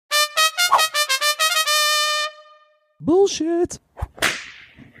Bullshit.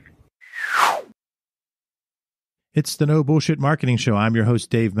 It's the No Bullshit Marketing Show. I'm your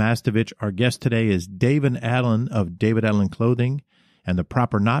host, Dave Mastovich. Our guest today is David Allen of David Allen Clothing and The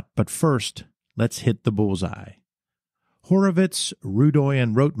Proper Knot. But first, let's hit the bullseye. Horowitz, Rudoy,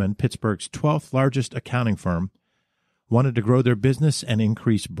 and Rotman, Pittsburgh's 12th largest accounting firm, wanted to grow their business and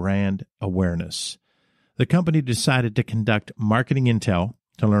increase brand awareness. The company decided to conduct marketing intel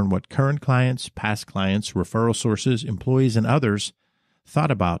to learn what current clients, past clients, referral sources, employees, and others thought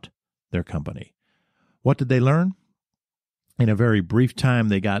about their company. What did they learn? In a very brief time,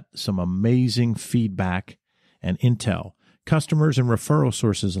 they got some amazing feedback and intel. Customers and referral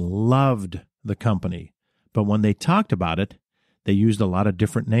sources loved the company, but when they talked about it, they used a lot of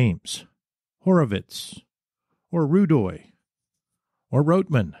different names. Horowitz, or Rudoy, or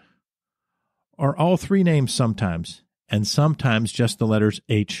Rotman, or all three names sometimes, and sometimes just the letters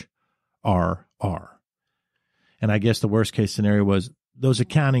HRR. And I guess the worst case scenario was those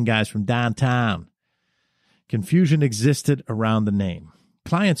accounting guys from downtown. Confusion existed around the name.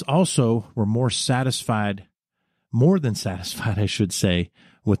 Clients also were more than satisfied, I should say,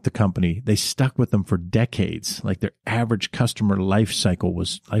 with the company. They stuck with them for decades. Like their average customer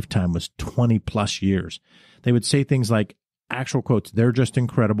lifetime was 20 plus years. They would say things like, actual quotes, "They're just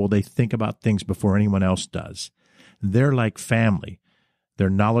incredible. They think about things before anyone else does. They're like family. They're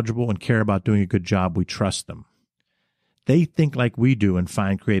knowledgeable and care about doing a good job. We trust them. They think like we do and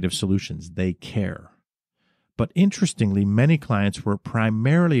find creative solutions. They care." But interestingly, many clients were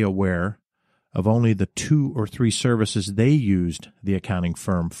primarily aware of only the 2 or 3 services they used the accounting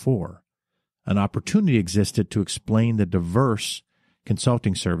firm for. An opportunity existed to explain the diverse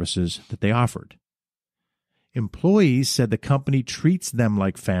consulting services that they offered. Employees said the company treats them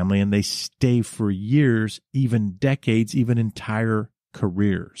like family and they stay for years, even decades, even entire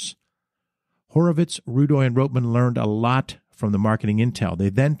careers. Horowitz, Rudoy, and Rotman learned a lot from the marketing intel. They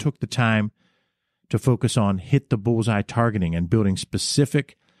then took the time to focus on hit the bullseye targeting and building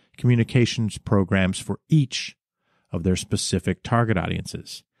specific communications programs for each of their specific target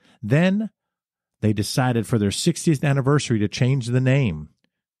audiences. Then they decided for their 60th anniversary to change the name.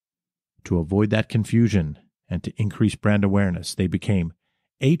 To avoid that confusion and to increase brand awareness, they became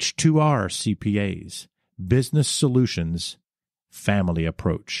H2R CPAs, Business Solutions Family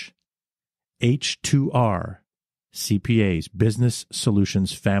Approach. H2R CPAs, Business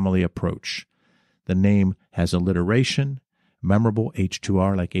Solutions Family Approach. The name has alliteration, memorable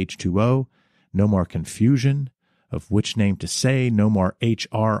H2R like H2O, no more confusion of which name to say, no more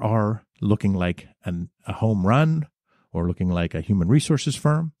HRR looking like a home run or looking like a human resources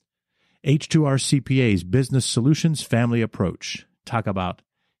firm. H2R CPA's Business Solutions Family Approach. Talk about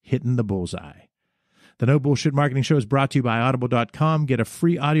hitting the bullseye. The No Bullshit Marketing Show is brought to you by Audible.com. Get a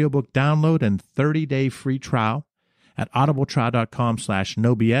free audiobook download and 30-day free trial at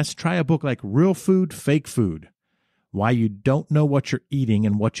audibletrial.com/nobs. Try a book like Real Food, Fake Food, Why You Don't Know What You're Eating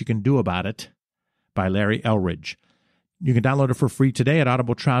and What You Can Do About It by Larry Elridge. You can download it for free today at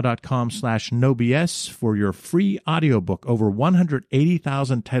audibletrial.com/nobs for your free audiobook. Over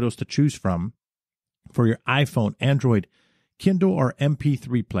 180,000 titles to choose from for your iPhone, Android, Kindle, or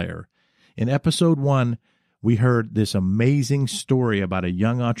MP3 player. In episode 1, we heard this amazing story about a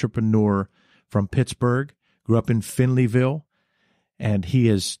young entrepreneur from Pittsburgh, grew up in Finleyville, and he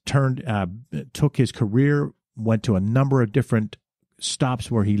has took his career, went to a number of different stops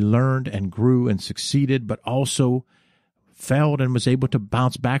where he learned and grew and succeeded, but also failed and was able to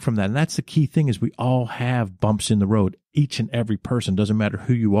bounce back from that. And that's the key thing, is we all have bumps in the road. Each and every person, doesn't matter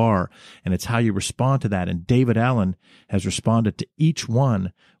who you are, and it's how you respond to that. And David Allen has responded to each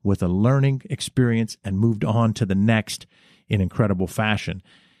one with a learning experience and moved on to the next in incredible fashion.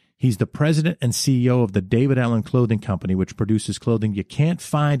 He's the president and CEO of the David Allen Clothing Company, which produces clothing you can't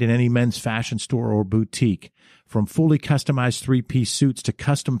find in any men's fashion store or boutique. From fully customized 3-piece suits to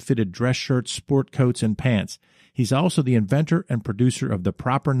custom-fitted dress shirts, sport coats, and pants. He's also the inventor and producer of The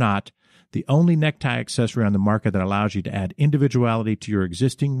Proper Knot, the only necktie accessory on the market that allows you to add individuality to your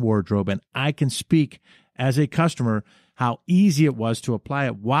existing wardrobe. And I can speak as a customer how easy it was to apply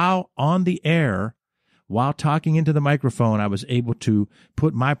it while on the air. While talking into the microphone, I was able to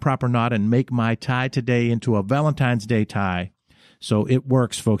put my proper knot and make my tie today into a Valentine's Day tie. So it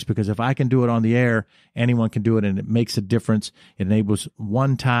works, folks, because if I can do it on the air, anyone can do it, and it makes a difference. It enables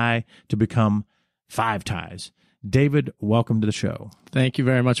one tie to become 5 ties. David, welcome to the show. Thank you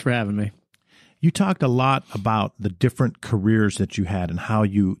very much for having me. You talked a lot about the different careers that you had and how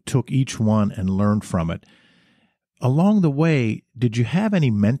you took each one and learned from it. Along the way, did you have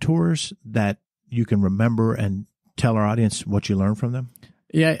any mentors that you can remember and tell our audience what you learned from them?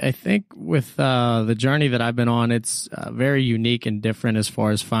 Yeah, I think with the journey that I've been on, it's very unique and different as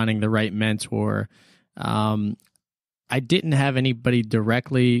far as finding the right mentor. I didn't have anybody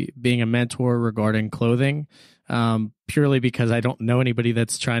directly being a mentor regarding clothing, purely because I don't know anybody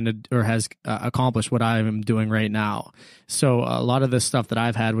that's trying to or has accomplished what I am doing right now. So a lot of the stuff that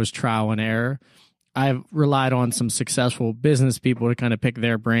I've had was trial and error. I've relied on some successful business people to kind of pick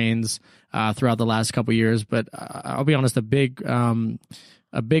their brains throughout the last couple of years. But I'll be honest, a big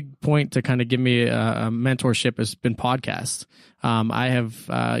point to kind of give me a mentorship has been podcasts. I have,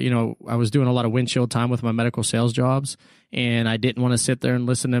 I was doing a lot of windshield time with my medical sales jobs, and I didn't want to sit there and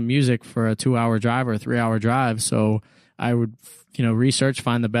listen to music for a 2-hour drive or a 3-hour drive. So I would, research,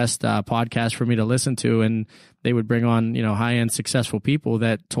 find the best podcast for me to listen to, and they would bring on, high-end successful people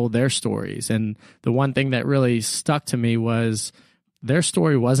that told their stories. And the one thing that really stuck to me was their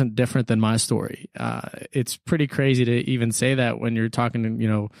story wasn't different than my story. It's pretty crazy to even say that when you're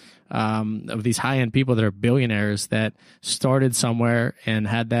talking, of these high-end people that are billionaires that started somewhere and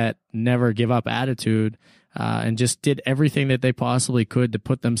had that never give up attitude, and just did everything that they possibly could to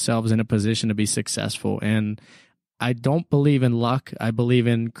put themselves in a position to be successful. And I don't believe in luck. I believe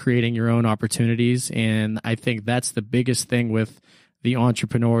in creating your own opportunities. And I think that's the biggest thing with the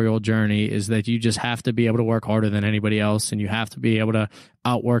entrepreneurial journey, is that you just have to be able to work harder than anybody else, and you have to be able to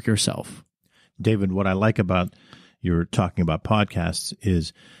outwork yourself. David, what I like about your talking about podcasts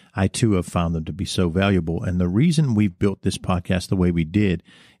is I too have found them to be so valuable. And the reason we've built this podcast the way we did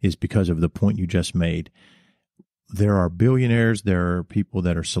is because of the point you just made. There are billionaires, there are people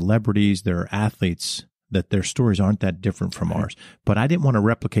that are celebrities, there are athletes that their stories aren't that different from ours. But I didn't want to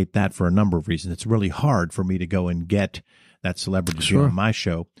replicate that for a number of reasons. It's really hard for me to go and get that celebrity to be on my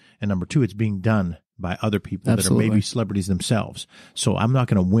show. And number two, it's being done by other people that are maybe celebrities themselves. So I'm not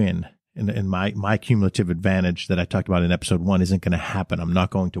going to win. And my cumulative advantage that I talked about in episode 1 isn't going to happen. I'm not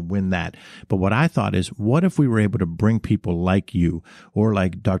going to win that. But what I thought is, what if we were able to bring people like you, or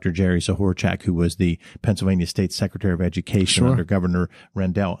like Dr. Jerry Sahorchak, who was the Pennsylvania State Secretary of Education under Governor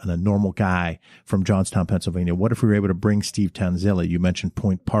Rendell, and a normal guy from Johnstown, Pennsylvania. What if we were able to bring Steve Tanzilli? You mentioned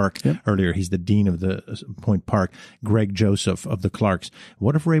Point Park earlier. He's the dean of the Point Park. Greg Joseph of the Clarks.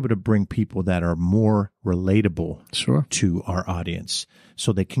 What if we're able to bring people that are more relatable to our audience,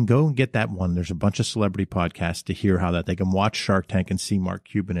 so they can go and get that one? There's a bunch of celebrity podcasts to hear how that they can watch Shark Tank and see Mark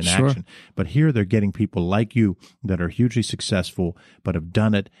Cuban in action. But here they're getting people like you that are hugely successful, but have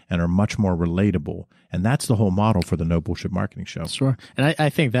done it and are much more relatable. And that's the whole model for the No Bullshit Marketing Show. And I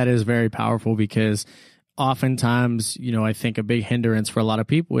think that is very powerful, because oftentimes, I think a big hindrance for a lot of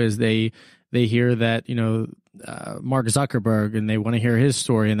people is they hear that, Mark Zuckerberg, and they want to hear his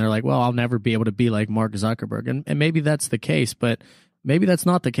story, and they're like, well, I'll never be able to be like Mark Zuckerberg. And maybe that's the case, but maybe that's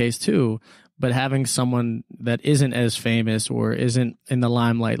not the case too. But having someone that isn't as famous or isn't in the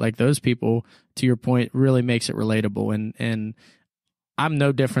limelight like those people, to your point, really makes it relatable. And I'm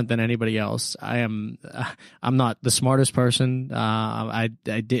no different than anybody else. I'm not the smartest person. I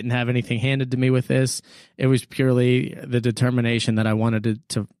didn't have anything handed to me with this. It was purely the determination that I wanted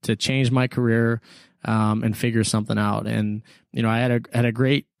to change my career, and figure something out. And, I had a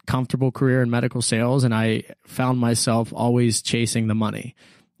great, comfortable career in medical sales, and I found myself always chasing the money.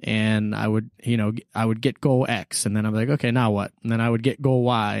 And I would get goal X, and then I'm like, okay, now what? And then I would get goal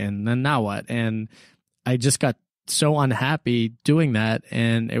Y, and then now what? And I just got so unhappy doing that,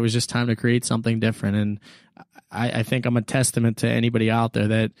 and it was just time to create something different. And I think I'm a testament to anybody out there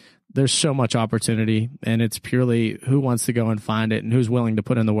that there's so much opportunity, and it's purely who wants to go and find it and who's willing to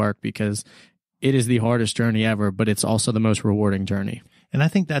put in the work, because it is the hardest journey ever, but it's also the most rewarding journey. And I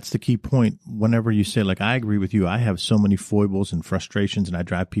think that's the key point. Whenever you say, like, I agree with you, I have so many foibles and frustrations, and I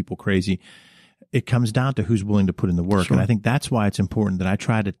drive people crazy. It comes down to who's willing to put in the work. And I think that's why it's important that I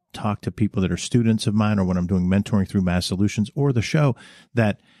try to talk to people that are students of mine, or when I'm doing mentoring through Mass Solutions or the show,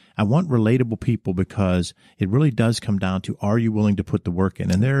 that I want relatable people, because it really does come down to, are you willing to put the work in?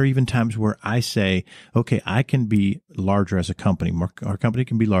 And there are even times where I say, okay, I can be larger as a company. Our company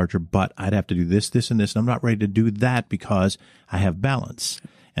can be larger, but I'd have to do this, this, and this. And I'm not ready to do that, because I have balance.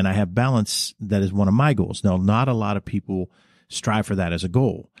 And I have balance. That is one of my goals. Now, not a lot of people strive for that as a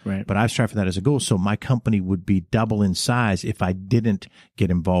goal, but I strive for that as a goal. So my company would be double in size if I didn't get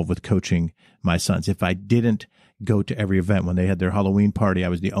involved with coaching my sons, if I didn't go to every event. When they had their Halloween party, I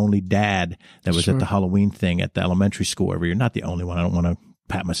was the only dad that was at the Halloween thing at the elementary school every year. Not the only one. I don't want to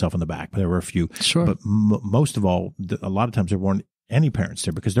pat myself on the back, but there were a few. But most of all, a lot of times there weren't any parents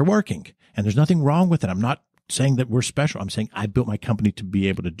there, because they're working, and there's nothing wrong with it. I'm not saying that we're special. I'm saying I built my company to be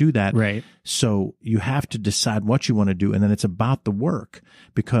able to do that. Right. So you have to decide what you want to do. And then it's about the work,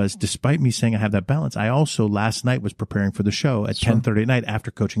 because despite me saying I have that balance, I also last night was preparing for the show at 10:30 at night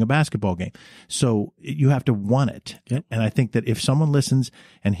after coaching a basketball game. So you have to want it. Yep. And I think that if someone listens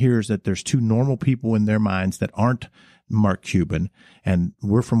and hears that there's two normal people in their minds that aren't Mark Cuban, and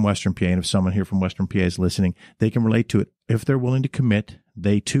we're from Western PA, and if someone here from Western PA is listening, they can relate to it. If they're willing to commit,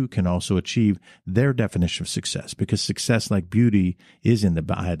 they too can also achieve their definition of success, because success, like beauty, is in the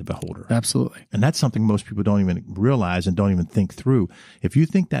eye of the beholder. Absolutely. And that's something most people don't even realize and don't even think through. If you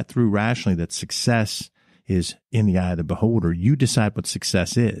think that through rationally, that success is in the eye of the beholder, you decide what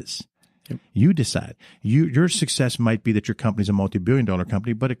success is. You decide. Your success might be that your company's a multi-billion-dollar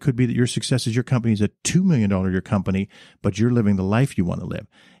company, but it could be that your success is your company's a $2 million your company, but you're living the life you want to live.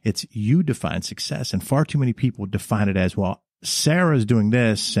 It's you define success, and far too many people define it as, well, Sarah's doing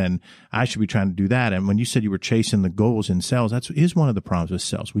this and I should be trying to do that. And when you said you were chasing the goals in sales, that is one of the problems with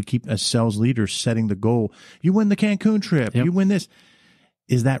sales. We keep, as sales leaders, setting the goal. You win the Cancun trip. Yep. You win this.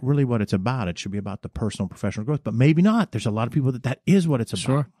 Is that really what it's about? It should be about the personal and professional growth, but maybe not. There's a lot of people that is what it's about.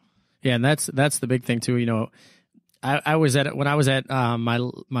 Sure. Yeah, and that's the big thing too. You know, I was at my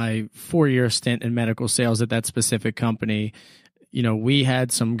 4-year stint in medical sales at that specific company. You know, we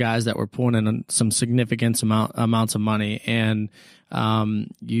had some guys that were pulling in some significant amounts of money, and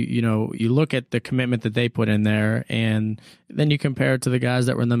you look at the commitment that they put in there, and then you compare it to the guys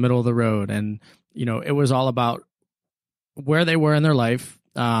that were in the middle of the road, and you know, it was all about where they were in their life,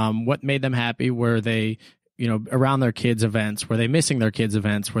 what made them happy, were they, you know, around their kids' events? Were they missing their kids'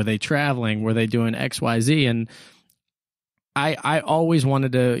 events? Were they traveling? Were they doing X, Y, Z? And I always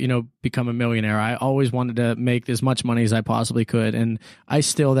wanted to, you know, become a millionaire. I always wanted to make as much money as I possibly could. And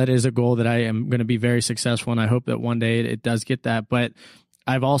that is a goal that I am going to be very successful. And I hope that one day it does get that. But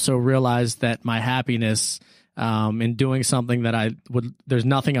I've also realized that my happiness in doing something that there's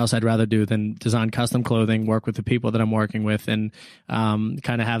nothing else I'd rather do than design custom clothing, work with the people that I'm working with, and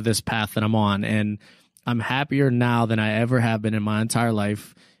kind of have this path that I'm on. And I'm happier now than I ever have been in my entire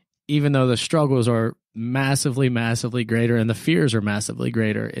life, even though the struggles are massively, massively greater and the fears are massively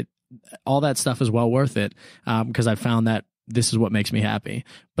greater. All that stuff is well worth it, because I found that this is what makes me happy.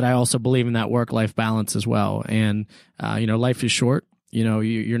 But I also believe in that work-life balance as well. And, you know, life is short. You know,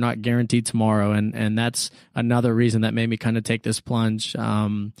 you're not guaranteed tomorrow. And that's another reason that made me kind of take this plunge.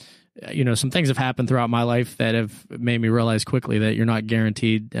 You know, some things have happened throughout my life that have made me realize quickly that you're not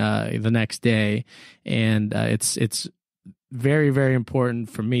guaranteed the next day. And it's very, very important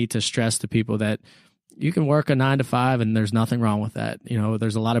for me to stress to people that you can work a 9 to 5 and there's nothing wrong with that. You know,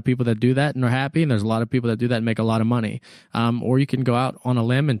 there's a lot of people that do that and are happy, and there's a lot of people that do that and make a lot of money. Or you can go out on a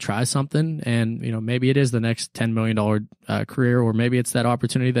limb and try something, and, you know, maybe it is the next $10 million career, or maybe it's that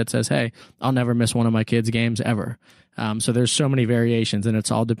opportunity that says, hey, I'll never miss one of my kids' games ever. So there's so many variations, and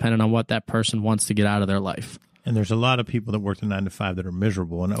it's all dependent on what that person wants to get out of their life. And there's a lot of people that work the 9 to 5 that are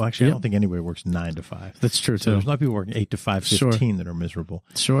miserable. And actually, I don't think anybody works 9 to 5. That's true, too. So there's a lot of people working 8 to 5, 15 that are miserable.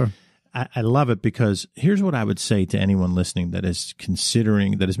 Sure. I love it, because here's what I would say to anyone listening that is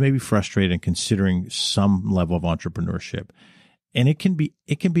maybe frustrated and considering some level of entrepreneurship. And it can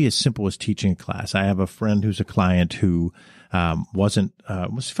be as simple as teaching a class. I have a friend who's a client who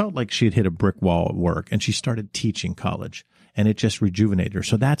felt like she had hit a brick wall at work, and she started teaching college, and it just rejuvenated her.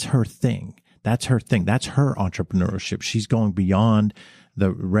 So that's her thing. That's her thing. That's her entrepreneurship. She's going beyond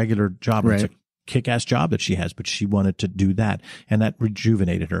the regular job. Right. It's a kick-ass job that she has, but she wanted to do that, and that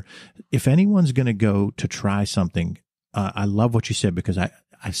rejuvenated her. If anyone's going to go to try something, I love what you said, because I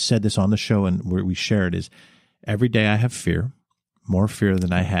said this on the show and where we share it, is every day I have fear, more fear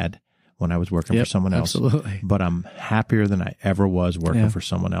than I had when I was working for someone else. Absolutely. But I'm happier than I ever was working for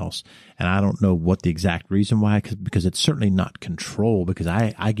someone else. And I don't know what the exact reason why, because it's certainly not control, because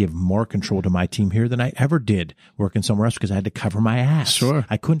I give more control to my team here than I ever did working somewhere else, because I had to cover my ass. Sure.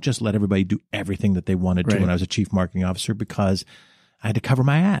 I couldn't just let everybody do everything that they wanted to when I was a chief marketing officer, because I had to cover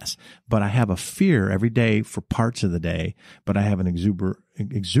my ass. But I have a fear every day for parts of the day, but I have an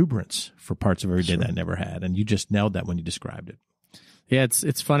exuberance for parts of every day that I never had. And you just nailed that when you described it. Yeah,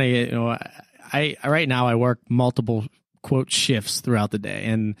 it's funny. You know, I right now I work multiple quote shifts throughout the day,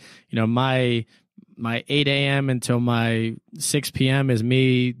 and you know, my 8 a.m. until my 6 p.m. is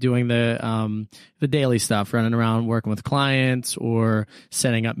me doing the daily stuff, running around working with clients or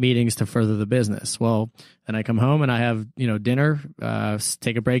setting up meetings to further the business. Well, then I come home and I have, you know, dinner,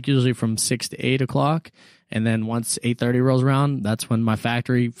 take a break usually from 6 to 8 o'clock, And then once 8:30 rolls around, that's when my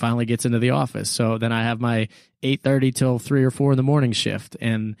factory finally gets into the office. So then I have my 8:30 till 3 or 4 in the morning shift.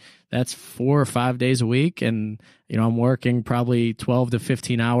 And that's 4 or 5 days a week. And, I'm working probably 12 to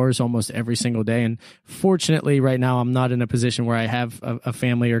 15 hours almost every single day. And fortunately, right now, I'm not in a position where I have a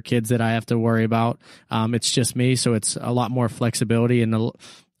family or kids that I have to worry about. It's just me. So it's a lot more flexibility, and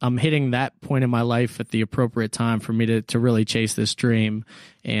I'm hitting that point in my life at the appropriate time for me to really chase this dream.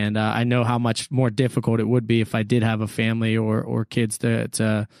 And I know how much more difficult it would be if I did have a family or kids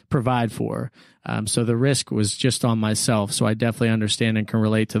to provide for. So the risk was just on myself. So I definitely understand and can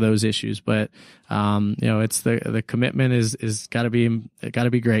relate to those issues. But it's the commitment is gotta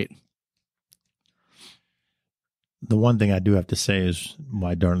be great. The one thing I do have to say is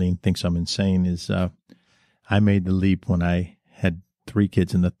why Darlene thinks I'm insane is I made the leap when I had 3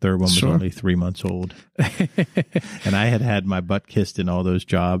 kids, and the third one was only 3 months old. And I had my butt kissed in all those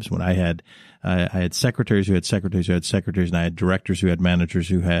jobs when I had secretaries who had secretaries who had secretaries, and I had directors who had managers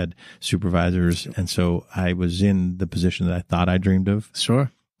who had supervisors. And so I was in the position that I thought I dreamed of.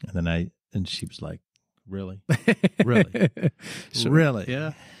 Sure. And she was like, really? Really? Sure. Really?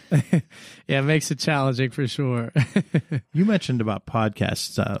 Yeah. Yeah, it makes it challenging for sure. You mentioned about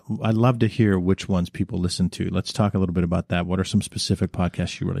podcasts. I'd love to hear which ones people listen to. Let's talk a little bit about that. What are some specific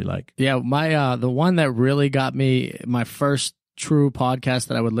podcasts you really like? Yeah, my the one that really got me, my first true podcast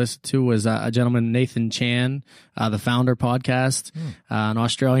that I would listen to was a gentleman, Nathan Chan, the Founder podcast, an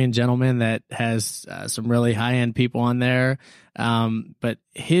Australian gentleman that has some really high-end people on there. But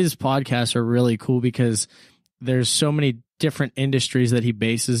his podcasts are really cool because there's so many different industries that he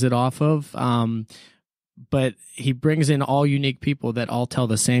bases it off of. But he brings in all unique people that all tell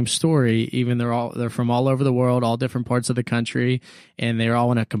the same story, even they're from all over the world, all different parts of the country, and they're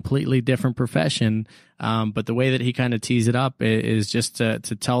all in a completely different profession. But the way that he kind of tees it up is just to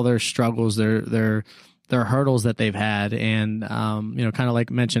tell their struggles, their hurdles that they've had. And, kind of like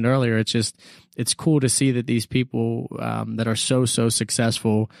mentioned earlier, it's cool to see that these people that are so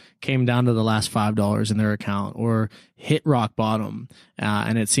successful came down to the last $5 in their account or hit rock bottom.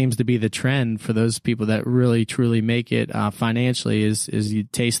 And it seems to be the trend for those people that really, truly make it financially is you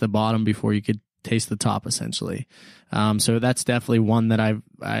taste the bottom before you could taste the top, essentially. So that's definitely one that I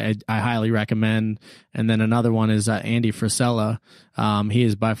highly recommend. And then another one is Andy Frisella. He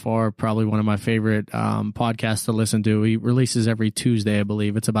is by far probably one of my favorite podcasts to listen to. He releases every Tuesday, I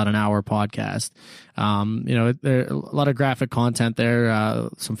believe. It's about an hour podcast. There a lot of graphic content there,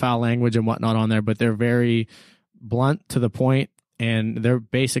 some foul language and whatnot on there, but they're very blunt to the point, and their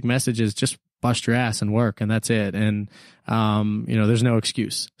basic message is just bust your ass and work, and that's it. And there's no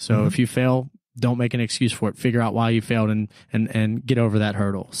excuse. So if you fail, don't make an excuse for it. Figure out why you failed and get over that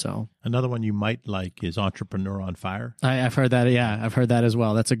hurdle. So another one you might like is Entrepreneur on Fire. I've heard that. Yeah, I've heard that as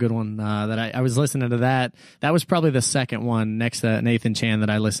well. That's a good one. That I was listening to that. That was probably the second one next to Nathan Chan that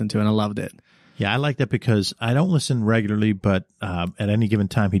I listened to, and I loved it. Yeah, I like that because I don't listen regularly, but at any given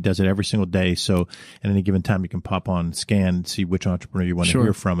time, he does it every single day. So at any given time, you can pop on, scan, and see which entrepreneur you want to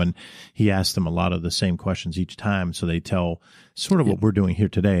hear from. And he asks them a lot of the same questions each time. So they tell sort of what we're doing here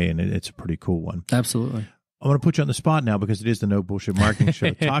today, and it's a pretty cool one. Absolutely. I want to put you on the spot now because it is the No Bullshit Marketing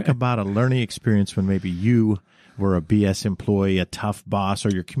Show. Talk about a learning experience when maybe you were a BS employee, a tough boss, or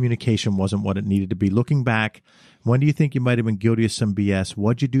your communication wasn't what it needed to be. Looking back, when do you think you might have been guilty of some BS?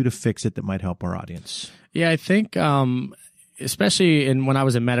 What'd you do to fix it that might help our audience? Yeah, I think especially when I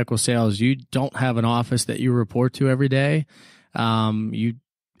was in medical sales, you don't have an office that you report to every day.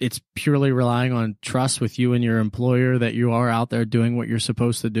 It's purely relying on trust with you and your employer that you are out there doing what you're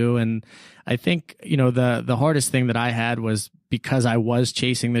supposed to do. And I think, the hardest thing that I had was because I was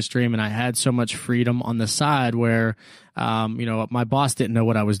chasing this dream and I had so much freedom on the side where, my boss didn't know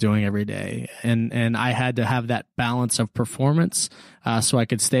what I was doing every day. And I had to have that balance of performance, so I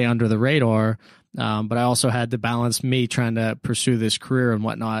could stay under the radar. But I also had to balance me trying to pursue this career and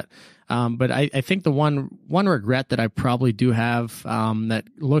whatnot. But I think the one regret that I probably do have, that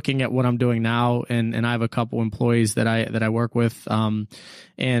looking at what I'm doing now, and I have a couple employees that I work with,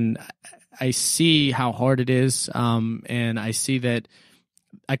 and I see how hard it is, and I see that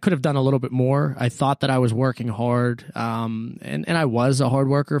I could have done a little bit more. I thought that I was working hard, and I was a hard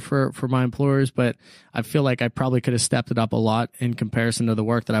worker for my employers, but I feel like I probably could have stepped it up a lot in comparison to the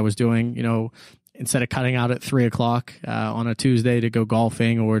work that I was doing. Instead of cutting out at 3:00 on a Tuesday to go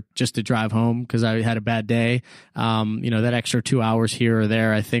golfing or just to drive home because I had a bad day, that extra 2 hours here or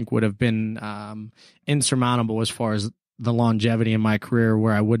there, I think would have been insurmountable as far as the longevity in my career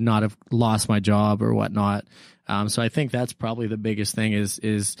where I would not have lost my job or whatnot. So I think that's probably the biggest thing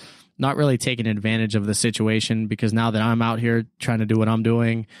is not really taking advantage of the situation, because now that I'm out here trying to do what I'm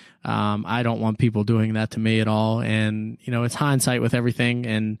doing, I don't want people doing that to me at all. And, it's hindsight with everything.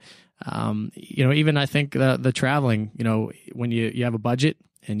 And, even I think the traveling, when you have a budget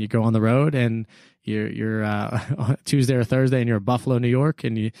and you go on the road and you're Tuesday or Thursday and you're in Buffalo, New York,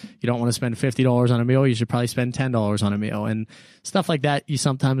 and you don't want to spend $50 on a meal, you should probably spend $10 on a meal, and stuff like that. You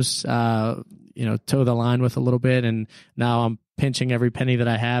sometimes, toe the line with a little bit. And now I'm pinching every penny that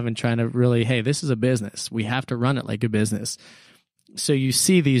I have and trying to really, hey, this is a business. We have to run it like a business. So you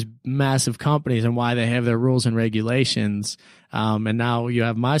see these massive companies and why they have their rules and regulations. And now you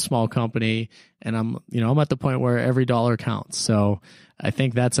have my small company, and I'm at the point where every dollar counts. So I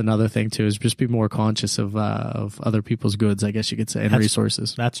think that's another thing too, is just be more conscious of other people's goods, I guess you could say, and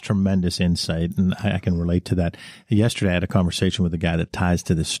resources. That's tremendous insight, and I can relate to that. Yesterday, I had a conversation with a guy that ties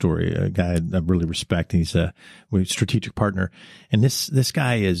to this story, a guy I really respect. He's a strategic partner, and this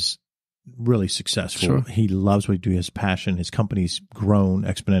guy is really successful. Sure. He loves what he does, his passion. His company's grown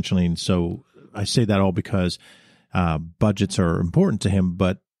exponentially, and so I say that all because budgets are important to him,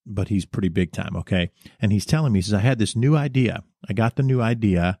 but he's pretty big time, okay? And he's telling me, he says, I had this new idea. I got the new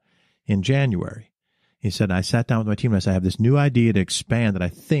idea in January. He said, I sat down with my team and I said, I have this new idea to expand that I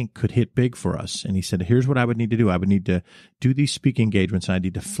think could hit big for us. And he said, here's what I would need to do. I would need to do these speaking engagements, and I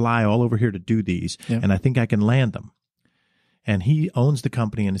need to fly all over here to do these, and I think I can land them. And he owns the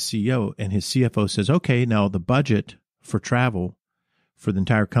company and the CEO, and his CFO says, okay, now the budget for travel for the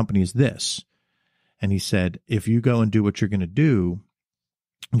entire company is this. And he said, if you go and do what you're going to do,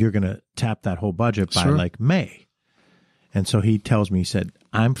 you're going to tap that whole budget by like May. And so he tells me, he said,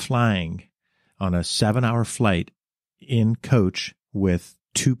 I'm flying on a 7-hour flight in coach with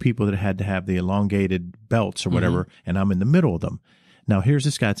 2 people that had to have the elongated belts or whatever, and I'm in the middle of them. Now, here's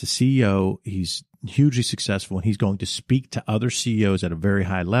this guy, it's a CEO. He's hugely successful, and he's going to speak to other CEOs at a very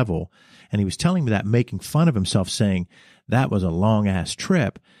high level. And he was telling me that, making fun of himself, saying that was a long-ass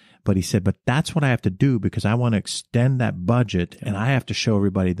trip. But he said, but that's what I have to do because I want to extend that budget, and I have to show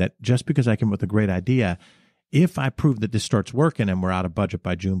everybody that just because I came up with a great idea, if I prove that this starts working and we're out of budget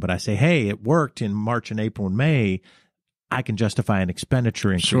by June, but I say, hey, it worked in March and April and May, I can justify an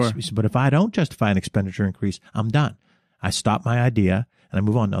expenditure increase. Sure. He said, but if I don't justify an expenditure increase, I'm done. I stop my idea and I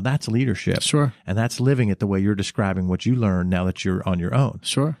move on. Now, that's leadership. Sure. And that's living it the way you're describing what you learned now that you're on your own.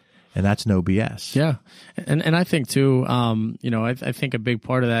 Sure. And that's no BS. Yeah. And I think too, I think a big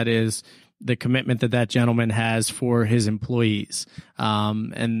part of that is the commitment that gentleman has for his employees.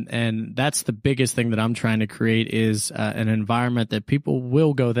 And that's the biggest thing that I'm trying to create is an environment that people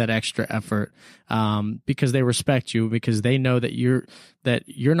will go that extra effort, because they respect you, because they know that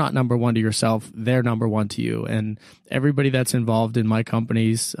you're not number one to yourself. They're number one to you. And everybody that's involved in my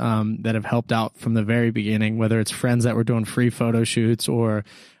companies, that have helped out from the very beginning, whether it's friends that were doing free photo shoots or,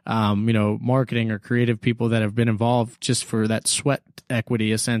 marketing or creative people that have been involved just for that sweat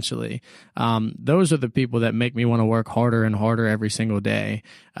equity, essentially. Those are the people that make me want to work harder and harder every single day.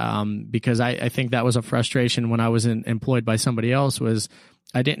 Because I think that was a frustration when I was employed by somebody else, was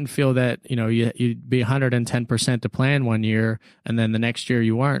I didn't feel that, you'd be 110% to plan one year and then the next year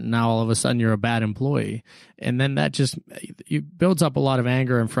you weren't. Now all of a sudden you're a bad employee. And then that just builds up a lot of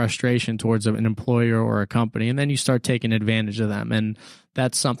anger and frustration towards an employer or a company. And then you start taking advantage of them. And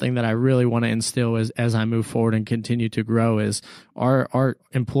that's something that I really want to instill as I move forward and continue to grow, is our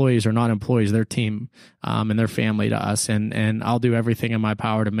employees are not employees, they're team, and they're family to us. And I'll do everything in my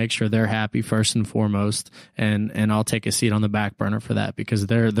power to make sure they're happy first and foremost. And I'll take a seat on the back burner for that, because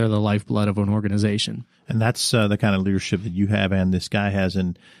they're the lifeblood of an organization. And that's the kind of leadership that you have and this guy has.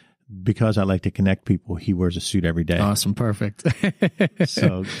 And because I like to connect people, he wears a suit every day. Awesome. Perfect.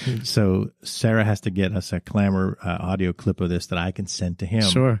 So Sarah has to get us a Clamor audio clip of this that I can send to him.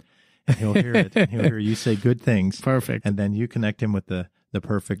 Sure. And he'll hear it. And he'll hear you say good things. Perfect. And then you connect him with the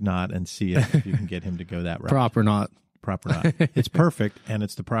perfect knot and see if you can get him to go that route. Proper knot. It's perfect, and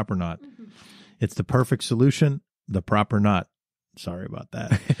it's the proper knot. It's the perfect solution, the proper knot. Sorry about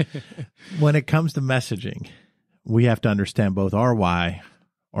that. When it comes to messaging, we have to understand both our why,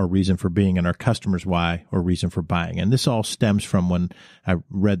 or reason for being, and our customers' why or reason for buying. And this all stems from when I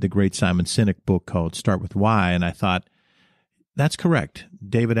read the great Simon Sinek book called Start With Why, and I thought, that's correct.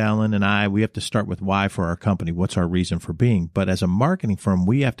 David Allen and we have to start with why for our company. What's our reason for being? But as a marketing firm,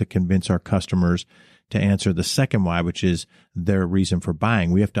 we have to convince our customers to answer the second why, which is their reason for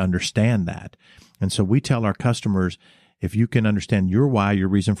buying. We have to understand that. And so we tell our customers, if you can understand your why, your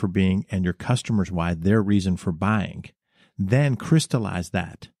reason for being, and your customer's why, their reason for buying, then crystallize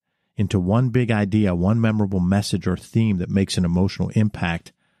that into one big idea, one memorable message or theme that makes an emotional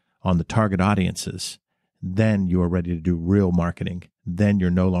impact on the target audiences. then you are ready to do real marketing. Then you're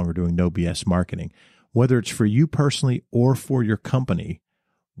no longer doing no BS marketing. Whether it's for you personally or for your company,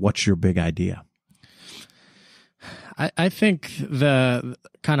 what's your big idea? I think the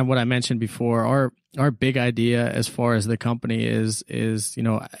kind of what I mentioned before, our big idea as far as the company is,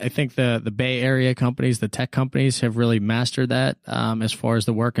 I think the Bay Area companies, the tech companies have really mastered that as far as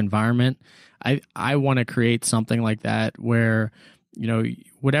the work environment. I want to create something like that where,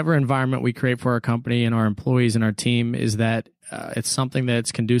 whatever environment we create for our company and our employees and our team is that it's something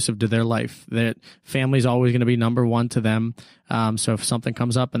that's conducive to their life, that family's always going to be number one to them. So if something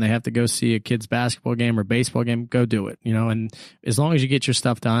comes up and they have to go see a kid's basketball game or baseball game, go do it, and as long as you get your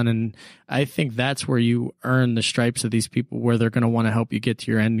stuff done. And I think that's where you earn the stripes of these people, where they're going to want to help you get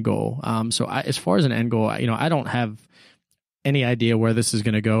to your end goal. As far as an end goal, I don't have any idea where this is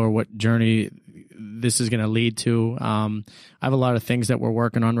going to go or what journey this is going to lead to. I have a lot of things that we're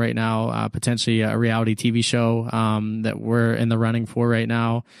working on right now, potentially a reality TV show that we're in the running for right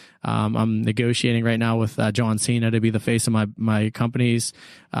now. I'm negotiating right now with John Cena to be the face of my companies.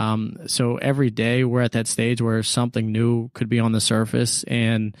 So every day we're at that stage where something new could be on the surface,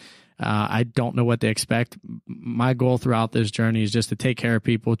 and I don't know what to expect. My goal throughout this journey is just to take care of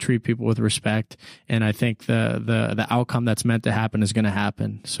people, treat people with respect, and I think the outcome that's meant to happen is going to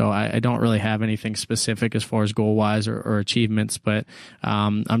happen. So I don't really have anything specific as far as goal-wise or achievements, but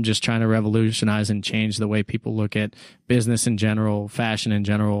I'm just trying to revolutionize and change the way people look at business in general, fashion in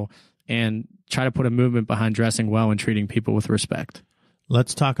general, and try to put a movement behind dressing well and treating people with respect.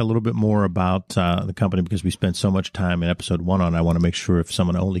 Let's talk a little bit more about the company, because we spent so much time in episode 1 on it. I want to make sure if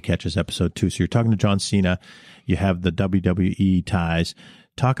someone only catches episode 2. So you're talking to John Cena. You have the WWE ties.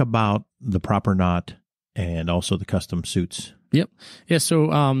 Talk about the Proper Knot and also the custom suits. Yep. Yeah. So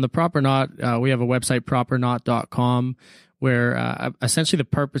the Proper Knot, we have a website, properknot.com, where essentially the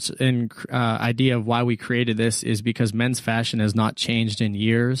purpose and idea of why we created this is because men's fashion has not changed in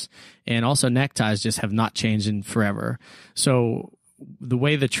years, and also neckties just have not changed in forever. So the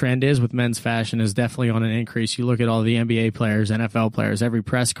way the trend is with men's fashion is definitely on an increase. You look at all the NBA players, NFL players, every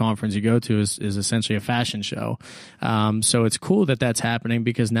press conference you go to is essentially a fashion show. So it's cool that that's happening,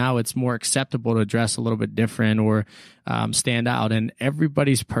 because now it's more acceptable to dress a little bit different or stand out. And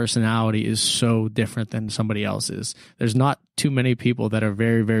everybody's personality is so different than somebody else's. There's not too many people that are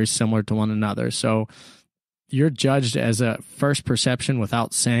very, very similar to one another. So you're judged as a first perception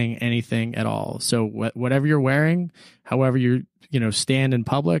without saying anything at all. So whatever you're wearing, however you stand in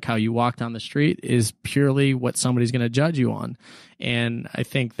public, how you walk down the street is purely what somebody's going to judge you on. And I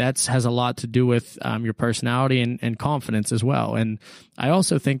think that has a lot to do with your personality and confidence as well. And I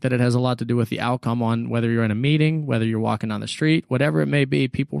also think that it has a lot to do with the outcome on whether you're in a meeting, whether you're walking down the street, whatever it may be,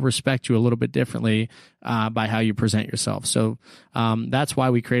 people respect you a little bit differently by how you present yourself. So that's why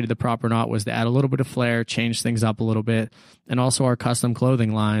we created the Proper Knot, was to add a little bit of flair, change things up a little bit. And also our custom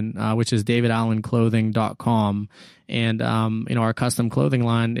clothing line, which is davidallenclothing.com. And, our custom clothing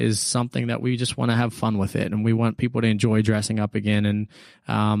line is something that we just want to have fun with it. And we want people to enjoy dressing up again. And,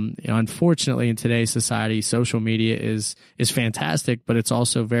 unfortunately in today's society, social media is fantastic, but it's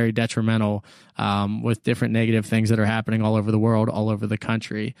also very detrimental, with different negative things that are happening all over the world, all over the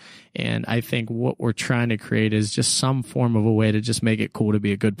country. And I think what we're trying to create is just some form of a way to just make it cool to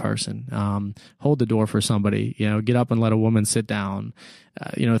be a good person. Hold the door for somebody, get up and let a woman sit down,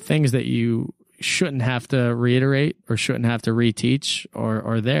 things that you shouldn't have to reiterate or shouldn't have to reteach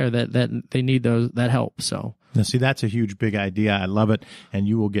or that they need that help. So now, see, that's a huge, big idea. I love it. And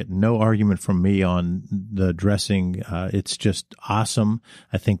you will get no argument from me on the dressing. It's just awesome.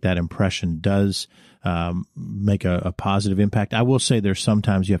 I think that impression does make a positive impact. I will say there's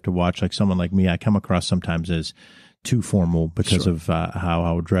sometimes you have to watch, like someone like me, I come across sometimes as too formal because of how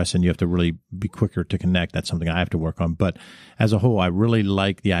I would dress, and you have to really be quicker to connect. That's something I have to work on. But as a whole, I really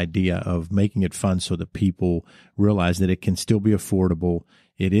like the idea of making it fun so that people realize that it can still be affordable.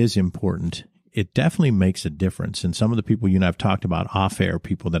 It is important. It definitely makes a difference. And some of the people you and I have talked about off-air,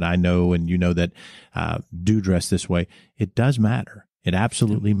 people that I know and that do dress this way, it does matter. It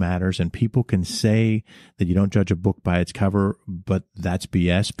absolutely matters. And people can say that you don't judge a book by its cover, but that's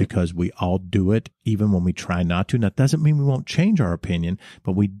BS, because we all do it, even when we try not to. Now, that doesn't mean we won't change our opinion,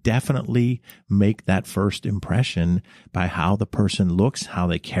 but we definitely make that first impression by how the person looks, how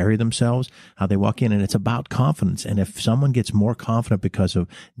they carry themselves, how they walk in. And it's about confidence. And if someone gets more confident because of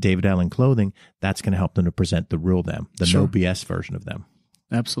David Allen Clothing, that's going to help them to present the real them, the no BS version of them.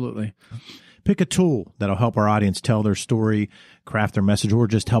 Absolutely. Pick a tool that'll help our audience tell their story, craft their message, or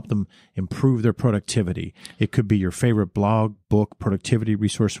just help them improve their productivity. It could be your favorite blog, book, productivity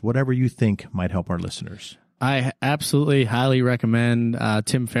resource, whatever you think might help our listeners. I absolutely highly recommend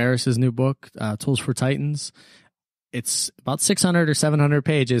Tim Ferriss's new book, Tools for Titans. It's about 600 or 700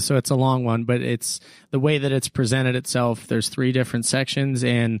 pages, so it's a long one, but it's the way that it's presented itself. There's 3 different sections,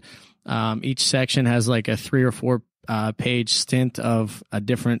 and each section has like a 3 or 4 page stint of a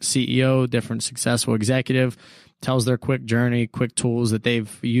different CEO, different successful executive, tells their quick journey, quick tools that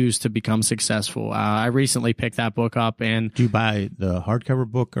they've used to become successful. I recently picked that book up. And do you buy the hardcover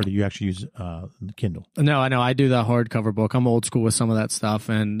book, or do you actually use Kindle? No, I do the hardcover book. I'm old school with some of that stuff,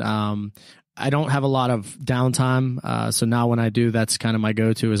 and I don't have a lot of downtime. So now when I do, that's kind of my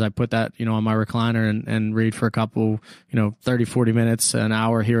go-to is I put that, on my recliner and read for a couple, 30, 40 minutes, an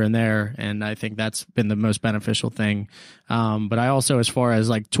hour here and there. And I think that's been the most beneficial thing. But I also, as far as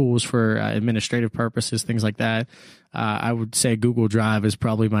like tools for administrative purposes, things like that, I would say Google Drive is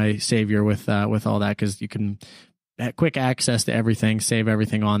probably my savior with all that, because you can quick access to everything, save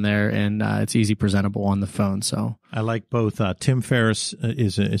everything on there, and it's easy presentable on the phone. So I like both. Tim Ferriss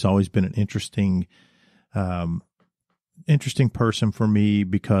is always been an interesting person for me,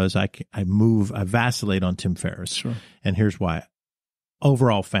 because I vacillate on Tim Ferriss. Sure. And here's why.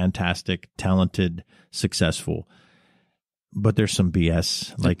 Overall, fantastic, talented, successful. But there's some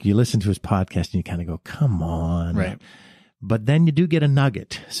BS. Like you listen to his podcast and you kind of go, come on. Right. But then you do get a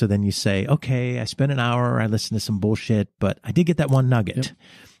nugget. So then you say, okay, I spent an hour, I listened to some bullshit, but I did get that one nugget. Yep.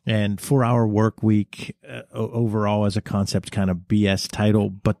 And 4-hour work week overall as a concept, kind of BS title,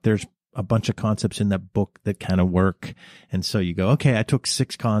 but there's a bunch of concepts in that book that kind of work. And so you go, okay, I took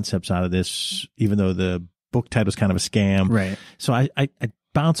 6 concepts out of this, even though the book title is kind of a scam. Right. So I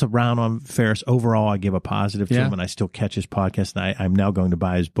bounce around on Ferriss. Overall, I give a positive to him, and I still catch his podcast. And I'm now going to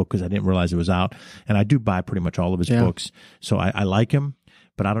buy his book because I didn't realize it was out. And I do buy pretty much all of his books. So I like him,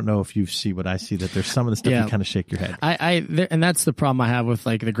 but I don't know if you see what I see, that there's some of the stuff you kind of shake your head. And that's the problem I have with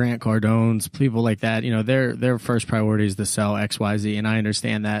like the Grant Cardones, people like that. Their first priority is to sell XYZ. And I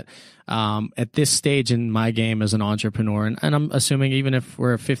understand that. At this stage in my game as an entrepreneur, and I'm assuming even if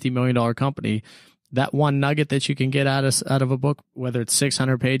we're a $50 million company, that one nugget that you can get out of a book, whether it's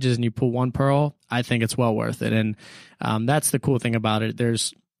 600 pages and you pull one pearl, I think it's well worth it. And that's the cool thing about it.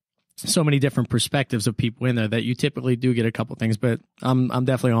 There's so many different perspectives of people in there that you typically do get a couple things, but I'm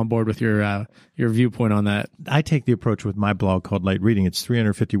definitely on board with your viewpoint on that. I take the approach with my blog called Light Reading. It's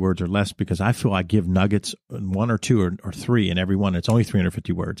 350 words or less, because I feel I give nuggets, 1 or 2 or 3 in every one. It's only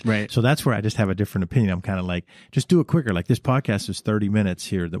 350 words. Right. So that's where I just have a different opinion. I'm kind of like, just do it quicker. Like this podcast is 30 minutes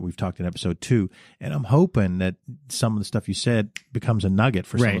here that we've talked in episode 2. And I'm hoping that some of the stuff you said becomes a nugget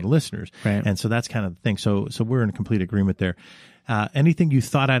for some of the listeners. Right. And so that's kind of the thing. So we're in complete agreement there. Anything you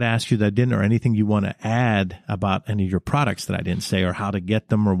thought I'd ask you that I didn't, or anything you want to add about any of your products that I didn't say, or how to get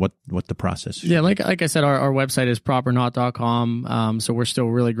them, or what the process is? Yeah, like I said, our website is properknot.com. So we're still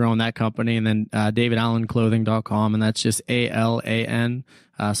really growing that company. And then davidallenclothing.com, and that's just ALAN.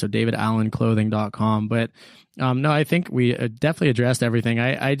 So davidallenclothing.com. But no, I think we definitely addressed everything.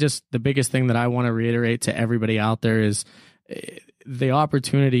 I just, the biggest thing that I want to reiterate to everybody out there is the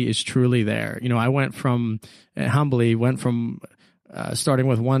opportunity is truly there. I went from starting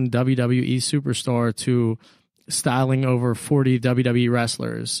with one WWE superstar to styling over 40 WWE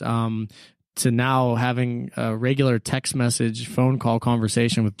wrestlers, to now having a regular text message, phone call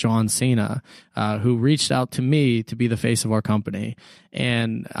conversation with John Cena, who reached out to me to be the face of our company.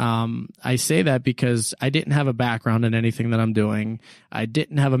 And I say that because I didn't have a background in anything that I'm doing. I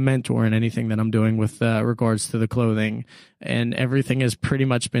didn't have a mentor in anything that I'm doing with regards to the clothing. And everything has pretty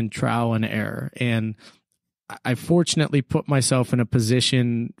much been trial and error. And I fortunately put myself in a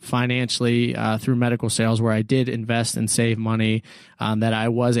position financially through medical sales where I did invest and save money, that I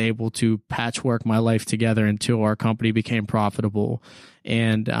was able to patchwork my life together until our company became profitable.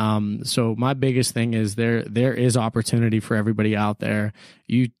 And so my biggest thing is there is opportunity for everybody out there.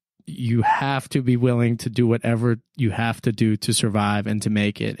 You have to be willing to do whatever you have to do to survive and to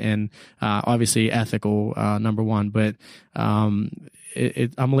make it. And obviously ethical, number one, but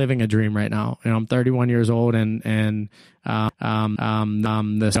I'm living a dream right now. I'm 31 years old, and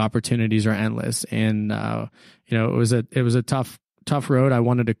the opportunities are endless. And it was a tough road. I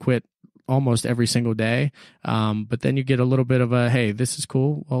wanted to quit almost every single day, but then you get a little bit of a, hey, this is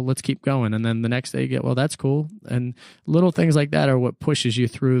cool, well, let's keep going. And then the next day you get, well, that's cool. And little things like that are what pushes you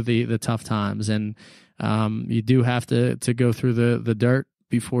through the tough times. And you do have to go through the dirt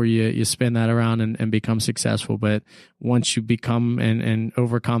before you spin that around and become successful. But once you become and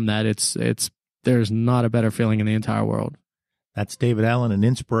overcome that, there's not a better feeling in the entire world. That's David Allen, an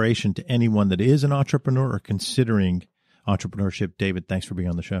inspiration to anyone that is an entrepreneur or considering entrepreneurship. David, thanks for being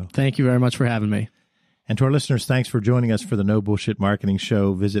on the show. Thank you very much for having me. And to our listeners, thanks for joining us for the No Bullshit Marketing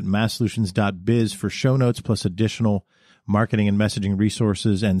Show. Visit masssolutions.biz for show notes plus additional marketing and messaging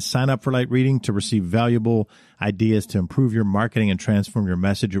resources, and sign up for light reading to receive valuable ideas to improve your marketing and transform your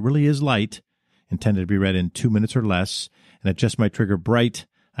message. It really is light, intended to be read in 2 minutes or less, and it just might trigger bright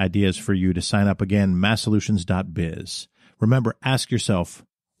ideas for you to sign up. Again, masssolutions.biz. Remember, ask yourself,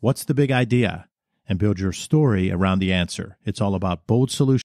 what's the big idea? And build your story around the answer. It's all about bold solutions